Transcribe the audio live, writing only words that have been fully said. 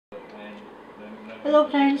Hello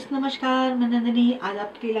friends, नमस्कार। मैं नंदिनी आज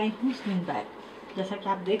आपके लिए लाई हूँ स्लिंग बैग। जैसा कि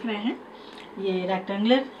आप देख रहे हैं, ये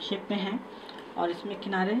रेक्टेंगुलर शेप में है और इसमें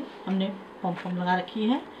किनारे हमने पॉम पॉम लगा रखी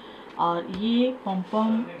है। और ये पॉम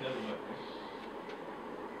पॉम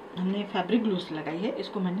हमने फैब्रिक ग्लू से लगाई है,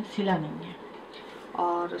 इसको मैंने सिला नहीं है।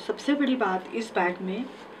 और सबसे बड़ी बात, इस बैग में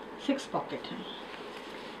 6 पॉकेट हैं।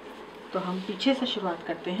 तो हम पीछे से शुरुआत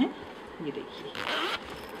करते हैं। ये देखिए,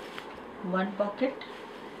 1 pocket,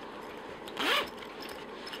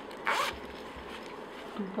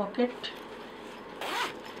 2 pocket,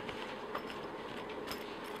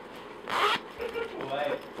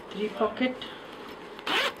 3 pocket,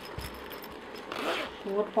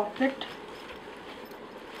 4 pocket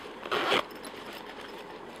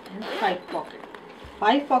and 5 pocket.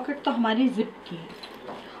 5 pocket तो हमारी जिप की है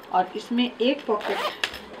और इसमें 1 पॉकेट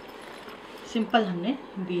सिंपल हमने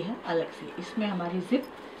दी है अलग से, इसमें हमारी जिप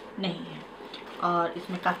नहीं है और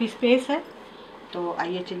इसमें काफ़ी स्पेस है। तो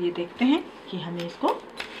आइए चलिए देखते हैं कि हमें इसको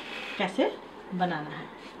कैसे बनाना है।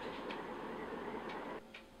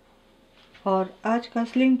 और आज का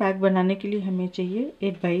स्लिंग बैग बनाने के लिए हमें चाहिए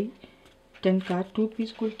 8x10 का 2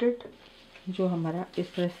 पीस क्विल्टेड, जो हमारा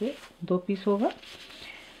इस तरह से 2 पीस होगा।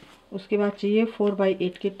 उसके बाद चाहिए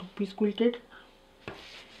 4x8 के 2 पीस क्विल्टेड,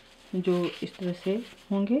 जो इस तरह से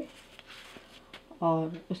होंगे।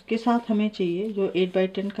 और उसके साथ हमें चाहिए जो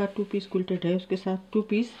 8x10 का 2 पीस क्विल्टेड है, उसके साथ 2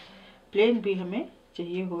 पीस प्लेन भी हमें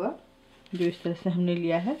चाहिए होगा, जो इस तरह से हमने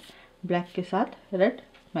लिया है ब्लैक के साथ रेड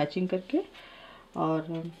मैचिंग करके।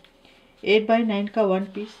 और 8x9 का 1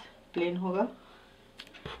 पीस प्लेन होगा,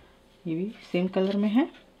 ये भी सेम कलर में है।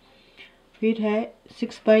 फिर है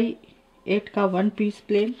 6x8 का 1 पीस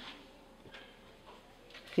प्लेन,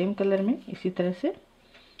 सेम कलर में इसी तरह से।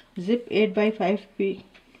 जिप 8x5 पी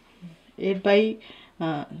 8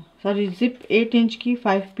 इंच की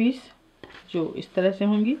 5 पीस, जो इस तरह से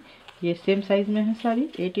होंगी। ये सेम साइज में है सारी।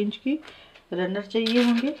 8 इंच की रनर चाहिए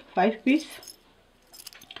होंगे 5 पीस।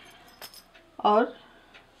 और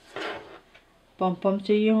पॉम पॉम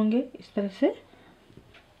चाहिए होंगे इस तरह से,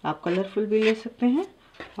 आप कलरफुल भी ले सकते हैं।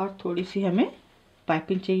 और थोड़ी सी हमें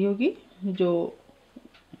पाइपिंग चाहिए होगी, जो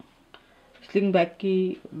स्लिंग बैग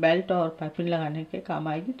की बेल्ट और पाइपिंग लगाने के काम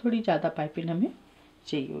आएगी। थोड़ी ज़्यादा पाइपिंग हमें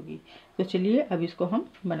चाहिए होगी। तो चलिए अब इसको हम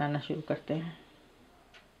बनाना शुरू करते हैं।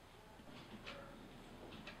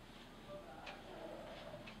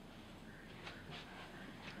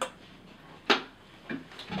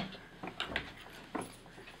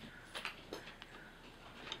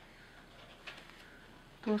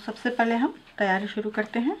 तो सबसे पहले हम तैयारी शुरू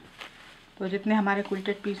करते हैं। तो जितने हमारे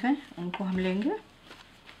क्विल्टेड पीस हैं उनको हम लेंगे।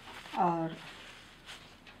 और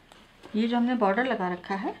ये जो हमने बॉर्डर लगा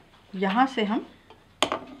रखा है, यहाँ से हम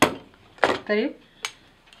करीब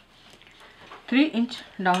 3 इंच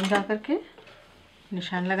डाउन जा कर के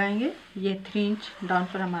निशान लगाएंगे। ये 3 इंच डाउन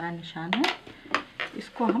पर हमारा निशान है,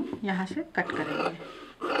 इसको हम यहाँ से कट करेंगे।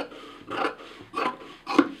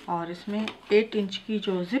 और इसमें 8 इंच की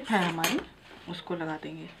जो जिप है हमारी, उसको लगा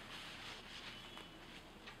देंगे।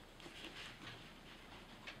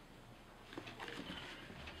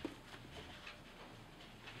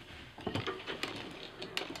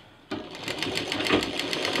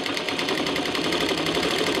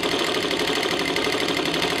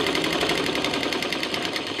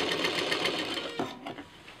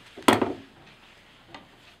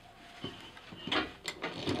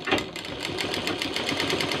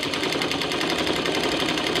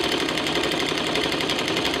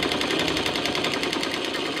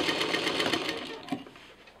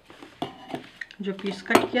 जो पीस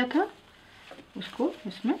कट किया था उसको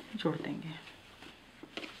इसमें जोड़ देंगे।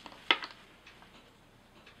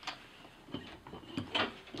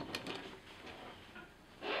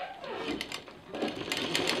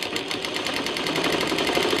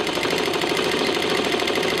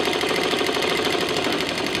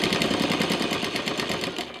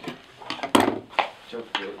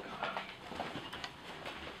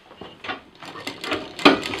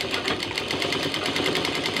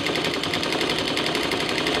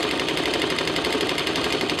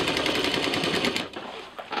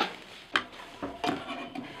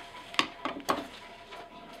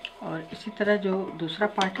 और इसी तरह जो दूसरा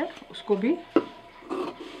पार्ट है उसको भी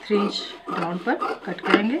 3 इंच डाउन पर कट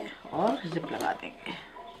करेंगे और जिप लगा देंगे।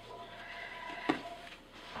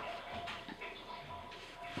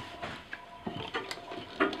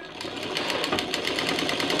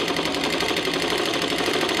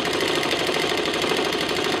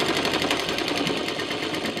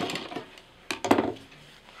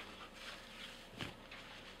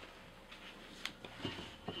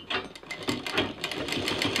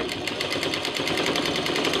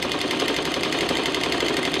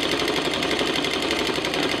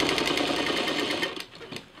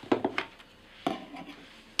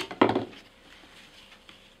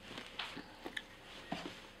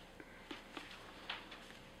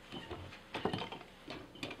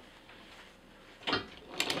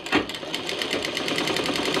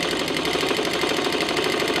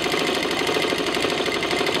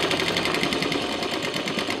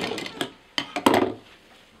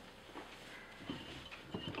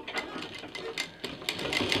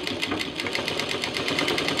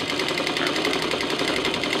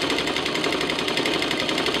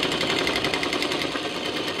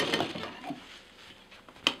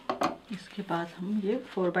 बाद हम ये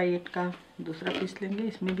 4x8 का दूसरा पीस लेंगे,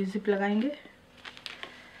 इसमें भी जिप लगाएंगे।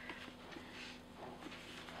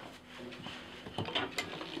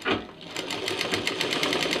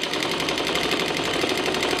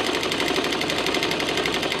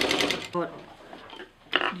 और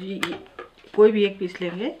ये कोई भी एक पीस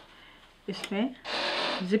लेंगे, इसमें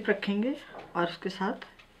जिप रखेंगे और उसके साथ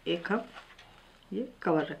एक हम ये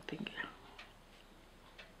कवर रख देंगे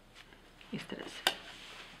इस तरह से।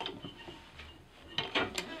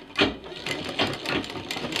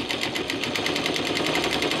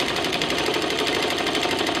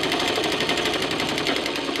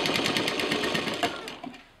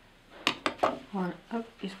 और अब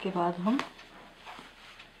इसके बाद हम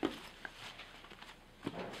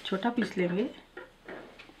छोटा पीस लेंगे,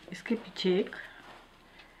 इसके पीछे एक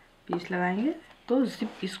पीस लगाएंगे। तो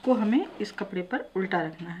जिप इसको हमें इस कपड़े पर उल्टा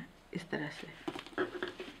रखना है इस तरह से।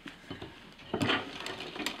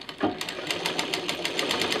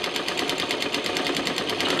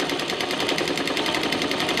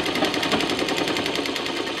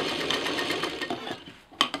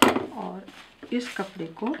 और इस कपड़े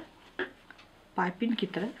को पाइपिंग की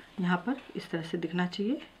तरह यहाँ पर इस तरह से दिखना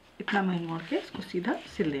चाहिए, इतना महीन मोड़ के इसको सीधा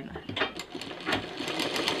सिल देना है।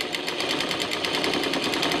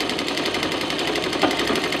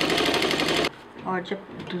 और जब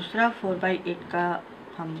दूसरा 4x8 का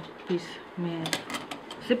हम पीस में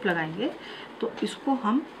जिप लगाएंगे तो इसको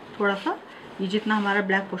हम थोड़ा सा, ये जितना हमारा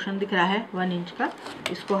ब्लैक पोर्शन दिख रहा है 1 इंच का,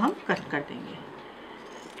 इसको हम कट कर देंगे,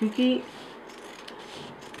 क्योंकि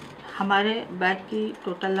हमारे बैग की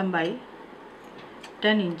टोटल लंबाई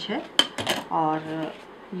 10 इंच है और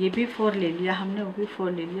ये भी 4 ले लिया हमने, वो भी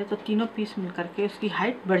 4 ले लिया, तो तीनों पीस मिल करके उसकी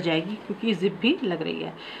हाइट बढ़ जाएगी, क्योंकि जिप भी लग रही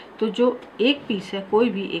है। तो जो एक पीस है, कोई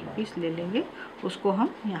भी एक पीस ले लेंगे, उसको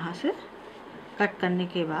हम यहाँ से कट करने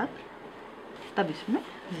के बाद तब इसमें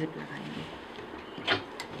जिप लगाएंगे।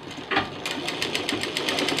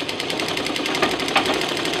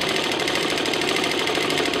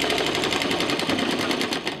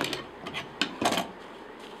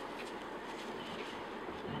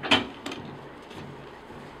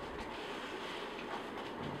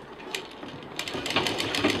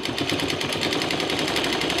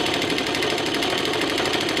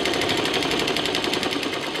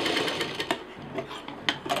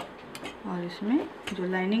 और इसमें जो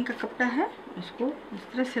लाइनिंग का कपड़ा है इसको इस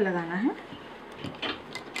तरह से लगाना है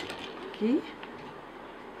कि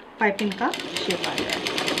पाइपिंग का शेप आ जाए।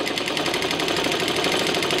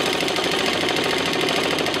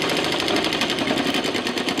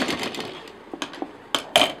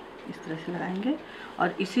 इस तरह से लगाएंगे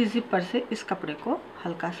और इसी जिप पर से इस कपड़े को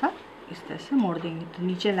हल्का सा इस तरह से मोड़ देंगे, तो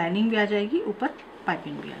नीचे लाइनिंग भी आ जाएगी, ऊपर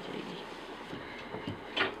पाइपिंग भी आ जाएगी।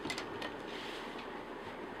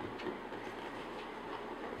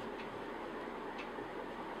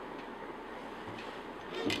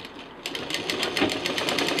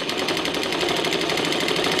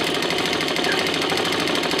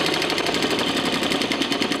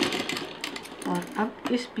 और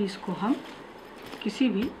अब इस पीस को हम किसी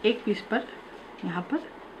भी एक पीस पर यहाँ पर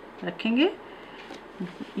रखेंगे,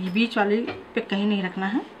 ये बीच वाले पे कहीं नहीं रखना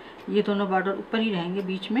है, ये दोनों बॉर्डर ऊपर ही रहेंगे।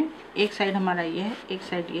 बीच में एक साइड हमारा ये है, एक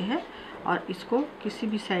साइड ये है, और इसको किसी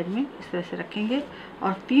भी साइड में इस तरह से रखेंगे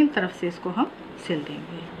और 3 तरफ से इसको हम सिल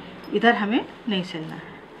देंगे। इधर हमें नहीं सिलना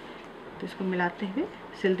है, तो इसको मिलाते हुए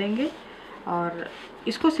सिल देंगे। और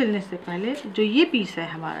इसको सिलने से पहले जो ये पीस है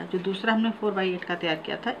हमारा, जो दूसरा हमने 4x8 का तैयार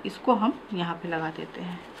किया था, इसको हम यहाँ पे लगा देते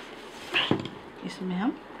हैं। इसमें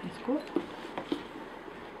हम इसको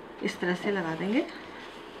इस तरह से लगा देंगे,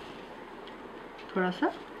 थोड़ा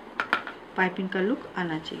सा पाइपिंग का लुक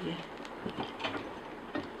आना चाहिए।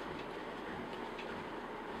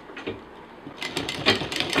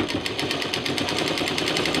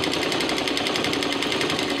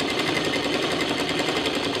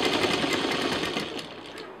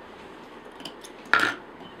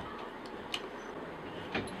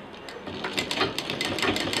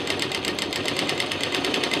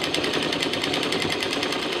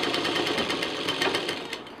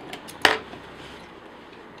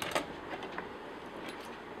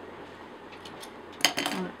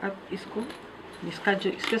 अब इसको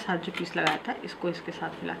इसके साथ जो पीस लगाया था, इसको इसके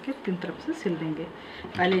साथ मिला के 3 तरफ से सिल देंगे।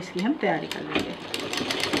 पहले इसकी हम तैयारी कर लेंगे।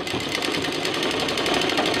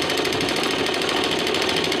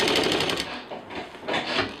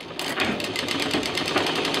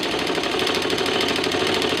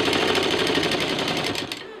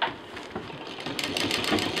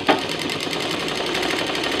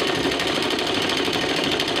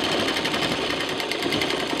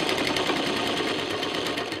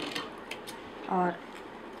 और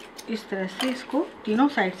इस तरह से इसको तीनों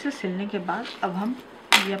साइड से सिलने के बाद अब हम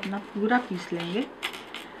ये अपना पूरा पीस लेंगे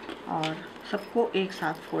और सबको एक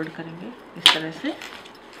साथ फोल्ड करेंगे इस तरह से।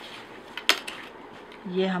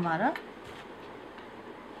 ये हमारा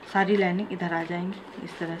सारी लाइनिंग इधर आ जाएंगी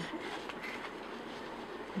इस तरह से।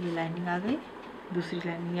 ये लाइनिंग आ गई, दूसरी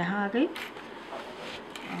लाइनिंग यहाँ आ गई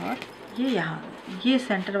और ये यहाँ आ गई। ये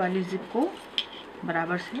सेंटर वाली जिप को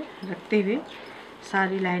बराबर से रखते हुए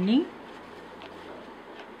सारी लाइनिंग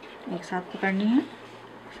एक साथ पकड़नी है,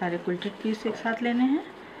 सारे क्विल्टेड पीस एक साथ लेने हैं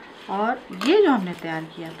और ये जो हमने तैयार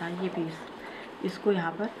किया था ये पीस, इसको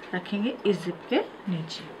यहाँ पर रखेंगे इस जिप के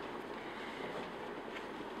नीचे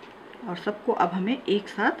और सबको अब हमें एक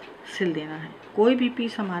साथ सिल देना है। कोई भी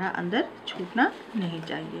पीस हमारा अंदर छूटना नहीं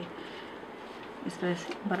चाहिए। इस तरह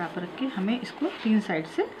से बराबर रख के हमें इसको तीन साइड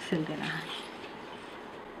से सिल देना है।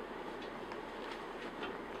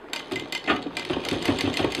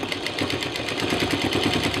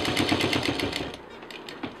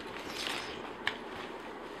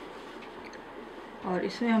 और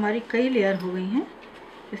इसमें हमारी कई लेयर हो गई हैं,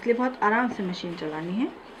 इसलिए बहुत आराम से मशीन चलानी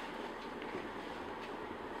है।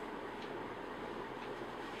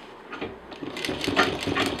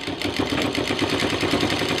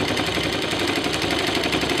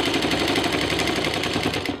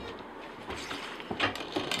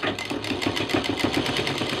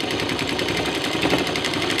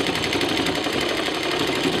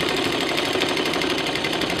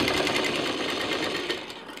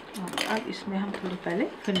 अब इसमें हम थोड़ी पहले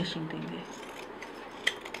फिनिशिंग देंगे।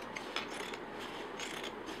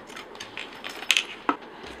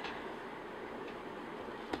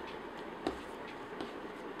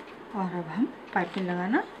 और अब हम पाइपिंग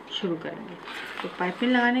लगाना शुरू करेंगे। तो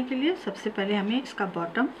पाइपिंग लगाने के लिए सबसे पहले हमें इसका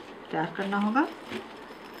बॉटम तैयार करना होगा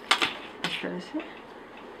इस तरह से।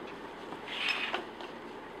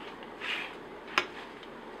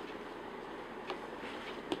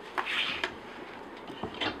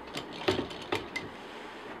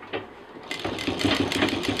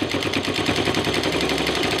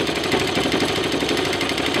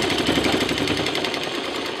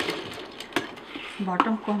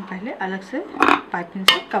 बॉटम को हम पहले अलग से पाइपिंग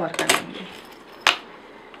से कवर कर देंगे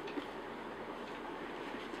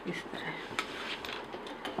इस तरह।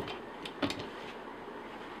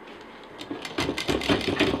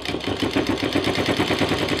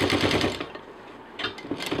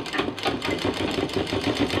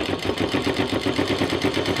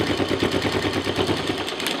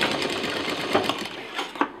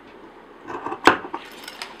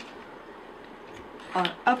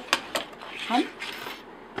 और अब हम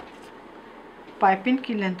पाइपिंग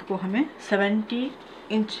की लेंथ को हमें 70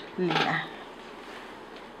 इंच लेना है।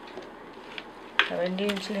 70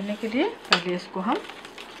 इंच लेने के लिए पहले इसको हम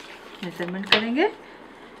मेजरमेंट करेंगे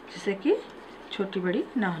जिससे कि छोटी बड़ी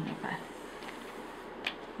ना होने पाए।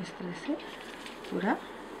 इस तरह से पूरा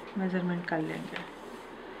मेजरमेंट कर लेंगे।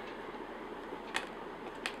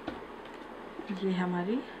 ये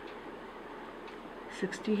हमारी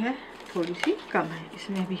 60 है, थोड़ी सी कम है,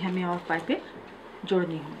 इसमें भी हमें और पाइपें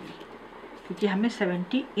जोड़नी होंगी क्योंकि हमें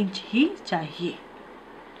 70 इंच ही चाहिए।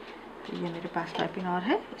 तो ये मेरे पास पाइपिंग और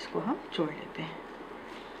है, इसको हम जोड़ लेते हैं।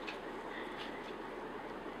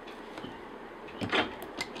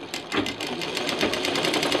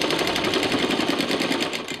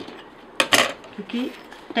 क्योंकि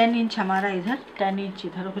 10 इंच हमारा इधर, 10 इंच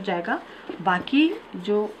इधर हो जाएगा। बाकी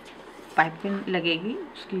जो पाइपिंग लगेगी,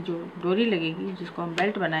 उसकी जो डोरी लगेगी जिसको हम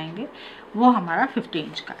बेल्ट बनाएंगे, वो हमारा 50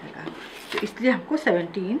 इंच का आएगा। तो इसलिए हमको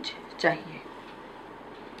 70 इंच चाहिए।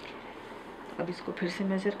 अब इसको फिर से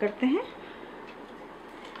मेज़र करते हैं।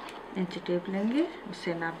 इंच टेप लेंगे,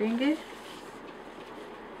 उससे नापेंगे।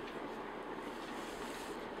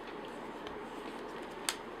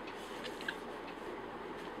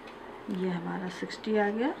 ये हमारा 60 आ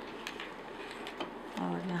गया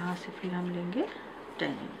और यहाँ से फिर हम लेंगे 10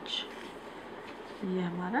 इंच। ये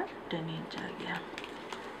हमारा 10 इंच आ गया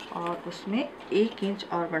और उसमें 1 इंच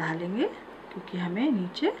और बढ़ा लेंगे क्योंकि हमें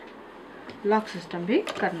नीचे लॉक सिस्टम भी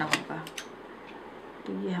करना होगा।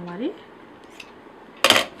 तो ये हमारी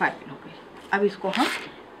पाइपिंग हो गई। अब इसको हम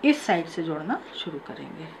इस साइड से जोड़ना शुरू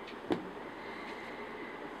करेंगे।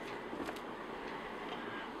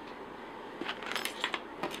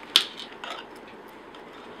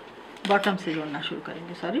 बॉटम से जोड़ना शुरू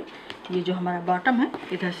करेंगे, सॉरी, ये जो हमारा बॉटम है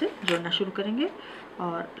इधर से जोड़ना शुरू करेंगे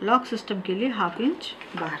और लॉक सिस्टम के लिए 1/2 इंच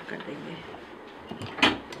बाहर कर देंगे।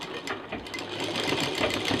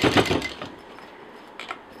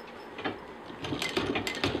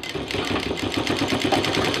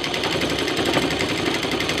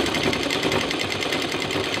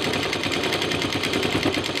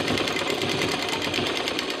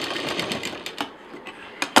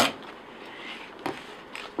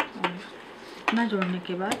 जोड़ने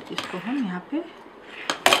के बाद इसको हम यहाँ पे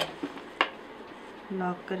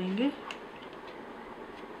लॉक करेंगे।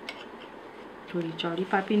 थोड़ी चौड़ी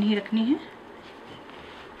पाइपिंग ही रखनी है,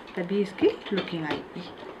 तभी इसकी लुकिंग आएगी।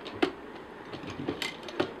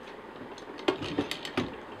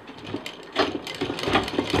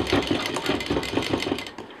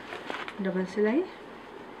 डबल सिलाई,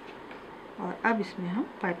 और अब इसमें हम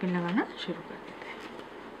पाइपिंग लगाना शुरू कर देते हैं।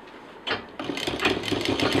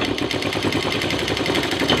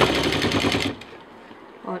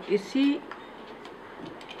 और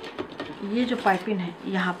ये जो पाइपिंग है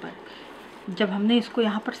यहाँ पर, जब हमने इसको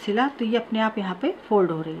यहाँ पर सिला तो ये अपने आप यहाँ पे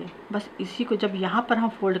फोल्ड हो रही है। बस इसी को जब यहाँ पर हम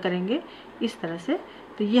फोल्ड करेंगे इस तरह से,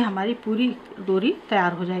 तो ये हमारी पूरी डोरी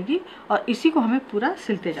तैयार हो जाएगी और इसी को हमें पूरा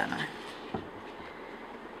सिलते जाना है।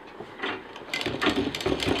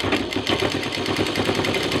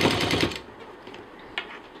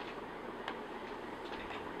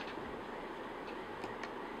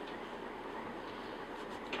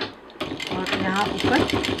 और यहाँ ऊपर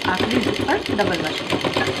आखिरी जिप पर डबल वाशिंग।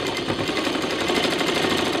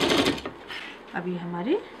 अभी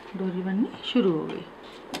हमारी डोरी बननी शुरू हो गई।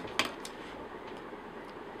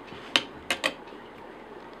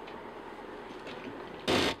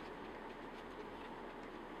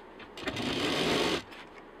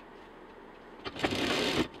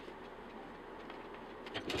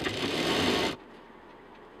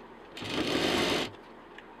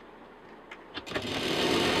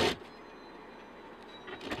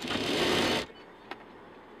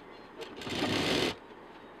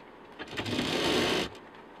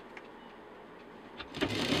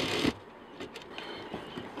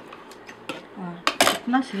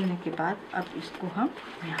 इतना सिलने के बाद अब इसको हम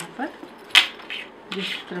यहाँ पर जिस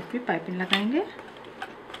तरफ भी पाइपिंग लगाएंगे,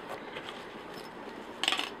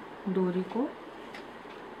 डोरी को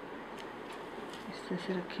इस तरह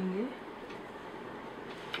से रखेंगे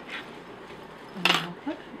और यहाँ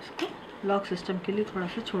पर इसको लॉक सिस्टम के लिए थोड़ा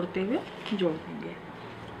सा छोड़ते हुए जोड़ देंगे।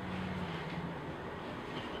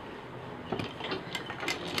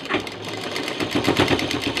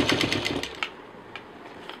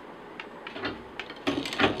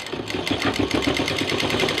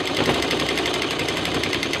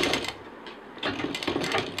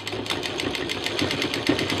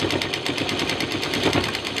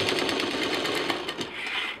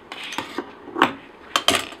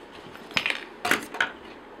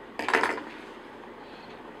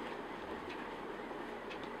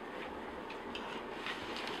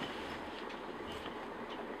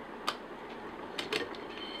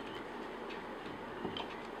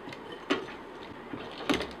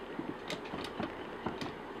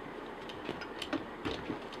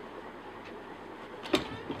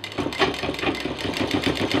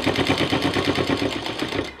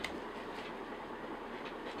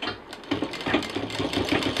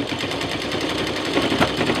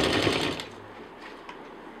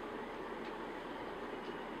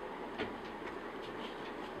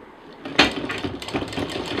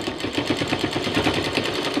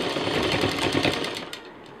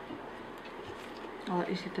 और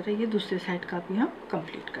इसी तरह ये दूसरे साइड का भी हम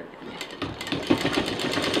कंप्लीट कर देंगे।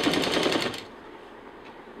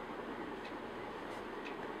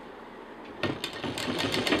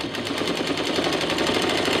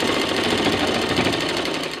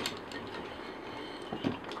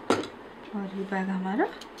 और ये बैग हमारा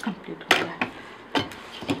कंप्लीट हो गया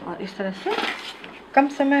है। और इस तरह से कम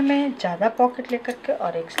समय में ज़्यादा पॉकेट लेकर के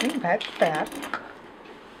और एक स्लिंग बैग तैयार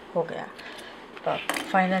हो गया। तो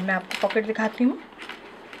फाइनल में आपको पॉकेट दिखाती हूँ।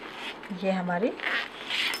 ये हमारी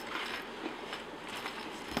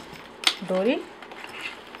डोरी,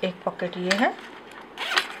 एक पॉकेट ये है,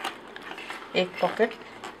 एक पॉकेट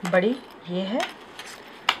बड़ी ये है,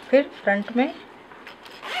 फिर फ्रंट में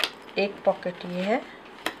एक पॉकेट ये है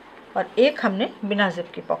और एक हमने बिना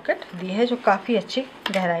जिप की पॉकेट दी है जो काफ़ी अच्छी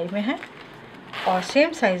गहराई में है, और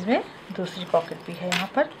सेम साइज़ में दूसरी पॉकेट भी है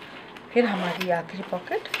यहाँ पर। फिर हमारी आखिरी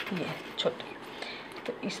पॉकेट ये है छोटी।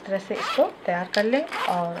 तो इस तरह से इसको तैयार कर लें।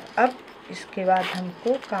 और अब इसके बाद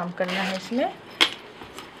हमको काम करना है इसमें,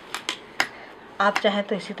 आप चाहे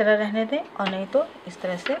तो इसी तरह रहने दें और नहीं तो इस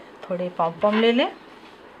तरह से थोड़े पॉम पॉम ले लें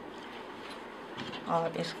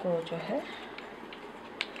और इसको जो है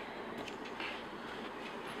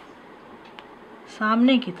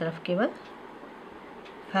सामने की तरफ केवल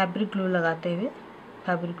फैब्रिक ग्लू लगाते हुए,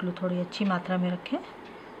 फैब्रिक ग्लू थोड़ी अच्छी मात्रा में रखें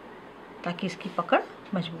ताकि इसकी पकड़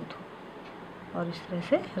मजबूत हो, और इस तरह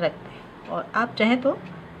से रख दें। और आप चाहें तो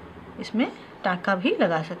इसमें टाँका भी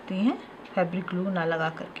लगा सकती हैं फैब्रिक ग्लू ना लगा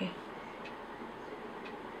करके।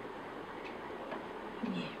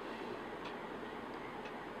 ये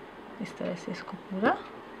इस तरह से इसको पूरा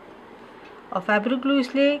और फैब्रिक ग्लू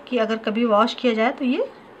इसलिए कि अगर कभी वॉश किया जाए तो ये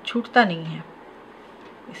छूटता नहीं है,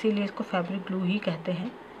 इसीलिए इसको फैब्रिक ग्लू ही कहते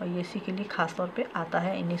हैं। और ये इसी के लिए ख़ास तौर पे आता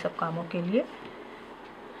है, इन्हीं सब कामों के लिए।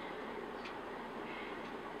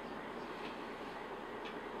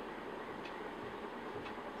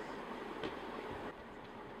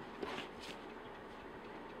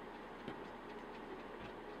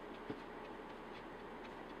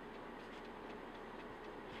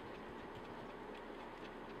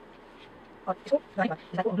 और इसको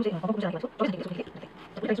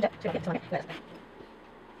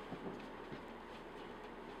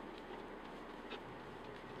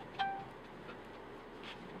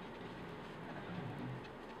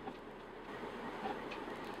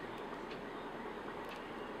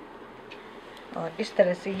और इस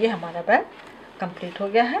तरह से ये हमारा बैग कंप्लीट हो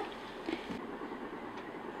गया है।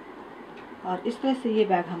 और इस तरह से ये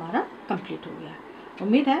बैग हमारा कंप्लीट हो गया है।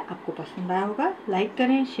 उम्मीद है आपको पसंद आया होगा। लाइक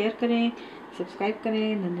करें, शेयर करें, सब्सक्राइब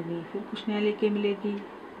करें। नंदिनी फिर कुछ नया लेके मिलेगी।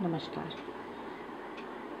 नमस्कार।